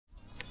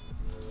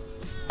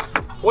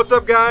What's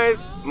up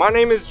guys, my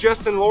name is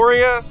Justin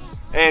Lauria,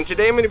 and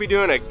today I'm going to be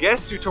doing a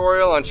guest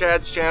tutorial on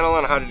Chad's channel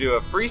on how to do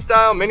a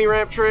freestyle mini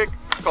ramp trick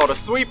called a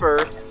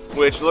sweeper,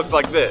 which looks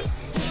like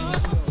this.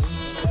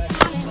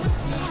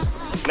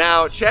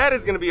 Now Chad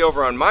is going to be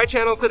over on my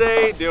channel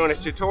today doing a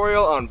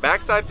tutorial on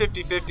backside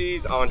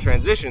 50/50s on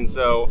transition,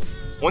 so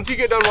once you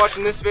get done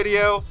watching this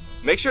video,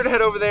 make sure to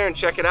head over there and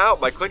check it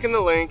out by clicking the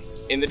link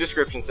in the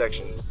description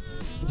section.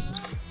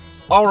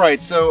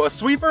 Alright, so a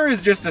sweeper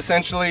is just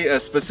essentially a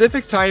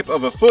specific type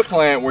of a foot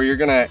plant where you're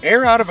going to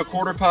air out of a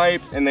quarter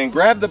pipe and then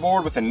grab the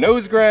board with a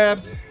nose grab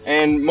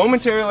and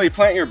momentarily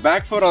plant your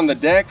back foot on the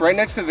deck right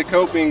next to the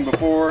coping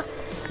before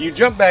you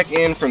jump back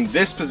in from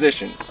this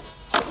position.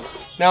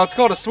 Now it's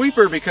called a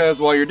sweeper because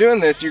while you're doing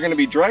this, you're going to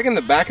be dragging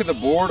the back of the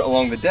board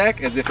along the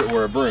deck as if it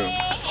were a broom.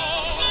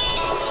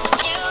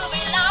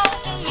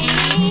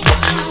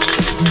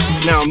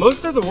 Now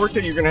most of the work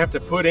that you're going to have to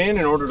put in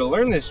order to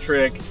learn this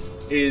trick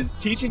is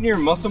teaching your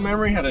muscle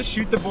memory how to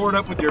shoot the board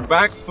up with your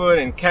back foot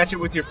and catch it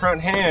with your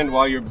front hand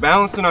while you're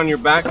balancing on your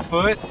back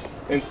foot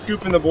and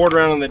scooping the board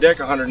around on the deck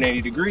 180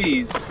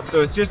 degrees.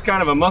 So it's just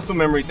kind of a muscle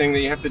memory thing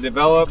that you have to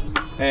develop,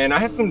 and I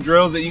have some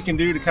drills that you can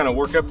do to kind of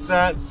work up to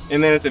that.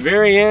 And then at the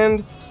very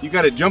end, you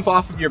got to jump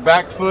off of your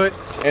back foot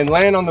and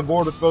land on the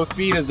board with both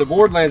feet as the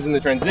board lands in the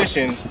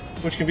transition,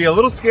 which can be a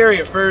little scary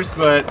at first,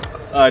 but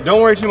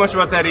don't worry too much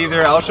about that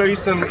either. I'll show you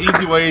some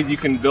easy ways you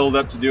can build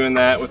up to doing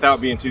that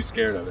without being too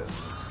scared of it.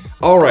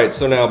 Alright,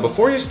 so now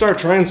before you start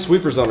trying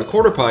sweepers on a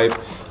quarter pipe,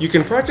 you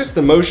can practice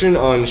the motion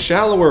on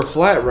shallower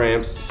flat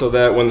ramps so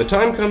that when the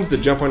time comes to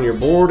jump on your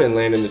board and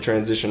land in the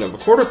transition of a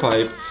quarter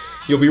pipe,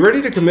 you'll be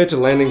ready to commit to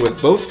landing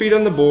with both feet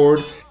on the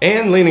board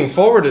and leaning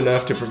forward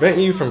enough to prevent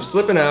you from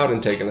slipping out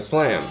and taking a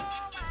slam.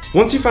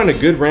 Once you find a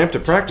good ramp to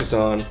practice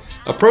on,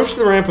 approach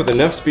the ramp with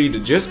enough speed to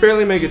just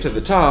barely make it to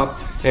the top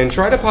and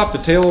try to pop the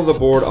tail of the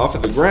board off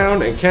of the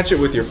ground and catch it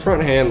with your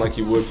front hand like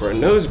you would for a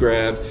nose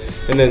grab,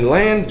 and then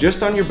land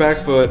just on your back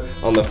foot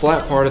on the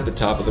flat part at the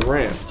top of the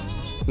ramp.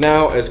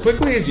 Now, as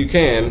quickly as you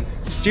can,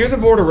 steer the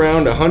board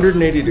around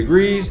 180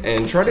 degrees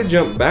and try to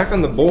jump back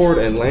on the board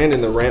and land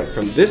in the ramp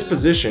from this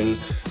position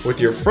with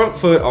your front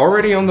foot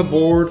already on the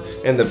board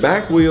and the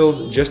back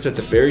wheels just at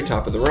the very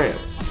top of the ramp.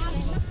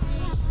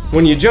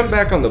 When you jump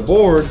back on the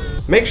board,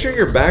 make sure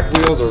your back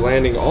wheels are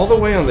landing all the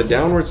way on the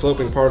downward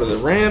sloping part of the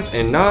ramp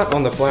and not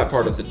on the flat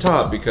part at the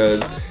top,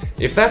 because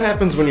if that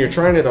happens when you're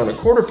trying it on a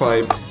quarter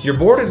pipe, your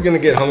board is going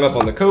to get hung up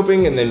on the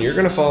coping and then you're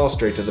going to fall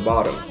straight to the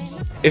bottom.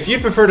 If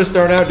you'd prefer to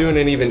start out doing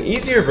an even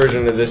easier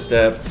version of this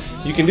step,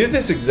 you can do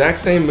this exact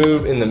same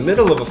move in the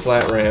middle of a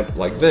flat ramp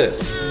like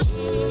this.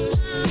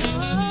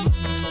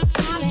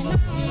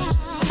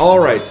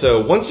 Alright,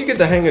 so once you get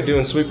the hang of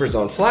doing sweepers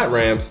on flat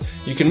ramps,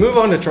 you can move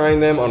on to trying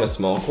them on a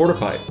small quarter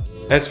pipe.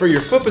 As for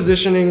your foot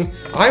positioning,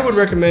 I would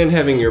recommend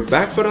having your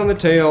back foot on the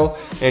tail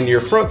and your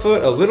front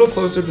foot a little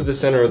closer to the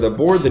center of the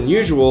board than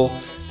usual,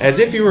 as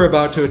if you were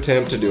about to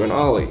attempt to do an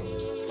ollie.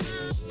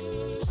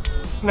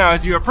 Now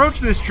as you approach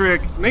this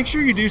trick, make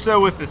sure you do so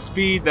with the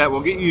speed that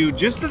will get you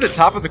just to the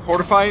top of the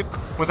quarter pipe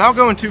without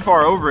going too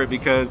far over it,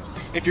 because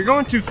if you're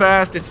going too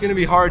fast, it's going to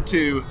be hard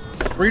to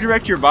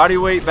redirect your body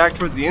weight back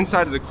towards the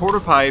inside of the quarter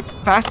pipe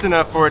fast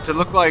enough for it to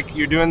look like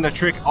you're doing the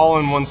trick all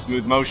in one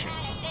smooth motion.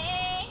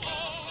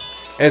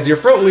 As your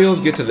front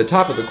wheels get to the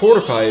top of the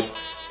quarter pipe,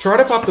 try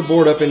to pop the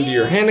board up into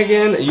your hand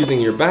again using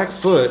your back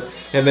foot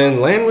and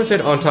then land with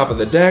it on top of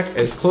the deck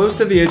as close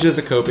to the edge of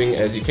the coping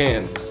as you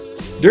can.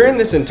 During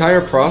this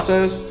entire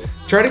process,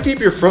 try to keep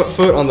your front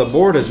foot on the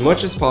board as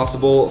much as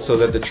possible so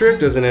that the trick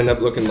doesn't end up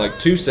looking like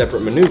two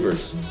separate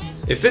maneuvers.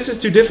 If this is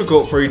too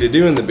difficult for you to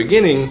do in the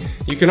beginning,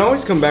 you can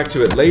always come back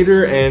to it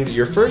later, and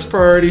your first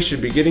priority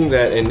should be getting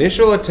that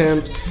initial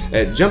attempt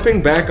at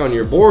jumping back on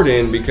your board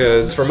in,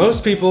 because for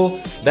most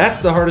people, that's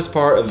the hardest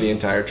part of the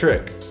entire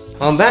trick.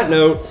 On that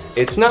note,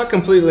 it's not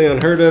completely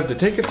unheard of to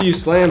take a few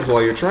slams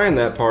while you're trying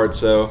that part,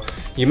 so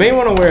you may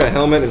want to wear a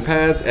helmet and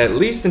pads at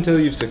least until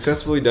you've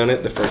successfully done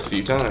it the first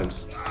few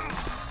times.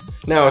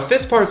 Now if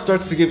this part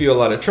starts to give you a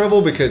lot of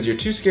trouble because you're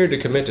too scared to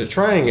commit to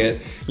trying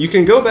it, you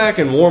can go back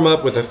and warm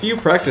up with a few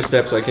practice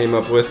steps I came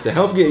up with to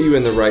help get you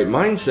in the right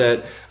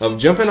mindset of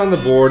jumping on the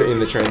board in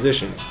the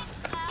transition.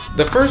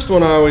 The first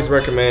one I always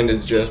recommend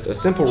is just a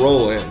simple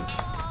roll in.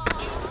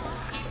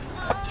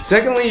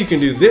 Secondly, you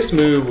can do this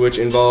move, which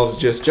involves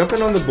just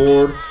jumping on the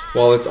board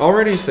while it's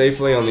already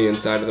safely on the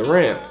inside of the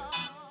ramp.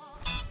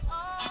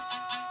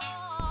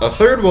 A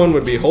third one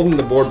would be holding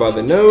the board by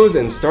the nose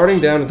and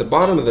starting down at the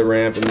bottom of the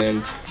ramp and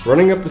then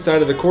running up the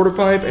side of the quarter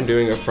pipe and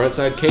doing a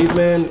frontside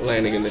caveman,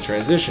 landing in the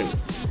transition.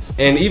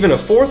 And even a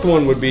fourth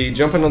one would be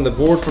jumping on the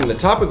board from the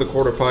top of the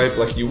quarter pipe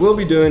like you will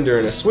be doing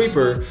during a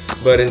sweeper,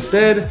 but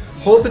instead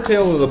hold the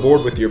tail of the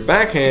board with your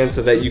backhand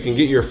so that you can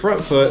get your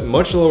front foot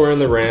much lower in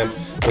the ramp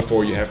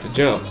before you have to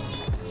jump.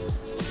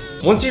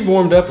 Once you've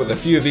warmed up with a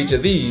few of each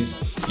of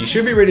these, you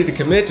should be ready to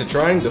commit to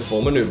trying the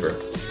full maneuver.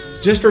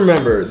 Just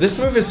remember, this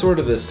move is sort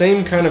of the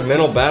same kind of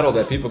mental battle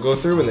that people go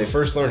through when they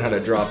first learn how to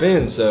drop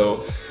in,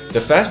 so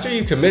the faster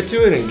you commit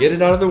to it and get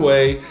it out of the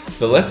way,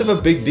 the less of a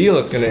big deal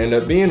it's going to end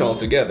up being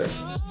altogether.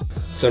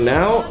 So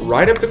now,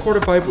 ride up the quarter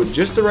pipe with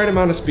just the right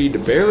amount of speed to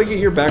barely get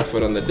your back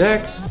foot on the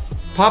deck,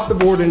 pop the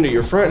board into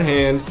your front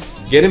hand,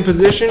 get in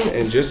position,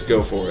 and just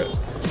go for it.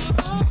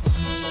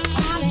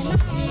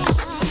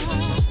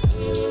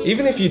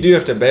 Even if you do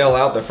have to bail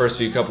out the first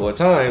few couple of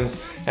times,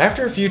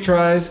 after a few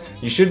tries,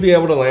 you should be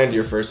able to land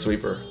your first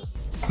sweeper.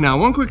 Now,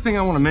 one quick thing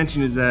I want to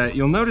mention is that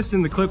you'll notice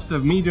in the clips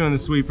of me doing the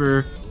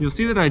sweeper, you'll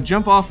see that I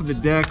jump off of the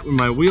deck when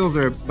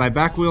my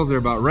back wheels are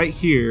about right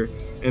here,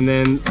 and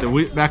then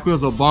the back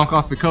wheels will bonk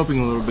off the coping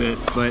a little bit.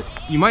 But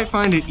you might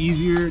find it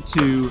easier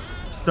to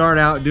start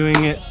out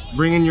doing it,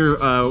 bringing your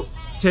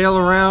tail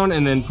around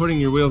and then putting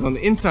your wheels on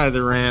the inside of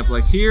the ramp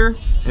like here,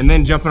 and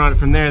then jumping on it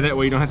from there. That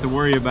way you don't have to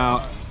worry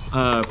about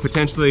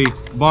potentially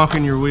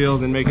bonking your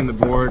wheels and making the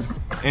board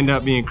end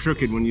up being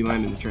crooked when you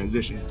land in the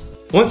transition.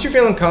 Once you're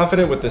feeling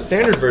confident with the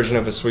standard version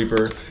of a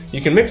sweeper, you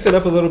can mix it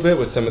up a little bit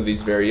with some of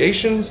these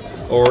variations,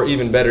 or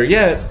even better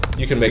yet,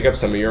 you can make up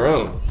some of your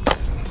own.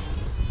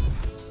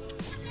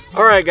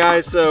 Alright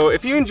guys, so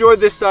if you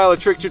enjoyed this style of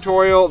trick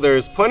tutorial,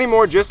 there's plenty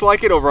more just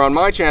like it over on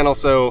my channel,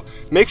 so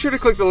make sure to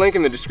click the link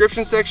in the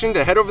description section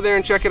to head over there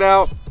and check it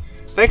out.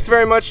 Thanks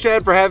very much,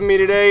 Chad, for having me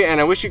today, and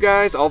I wish you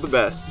guys all the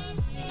best.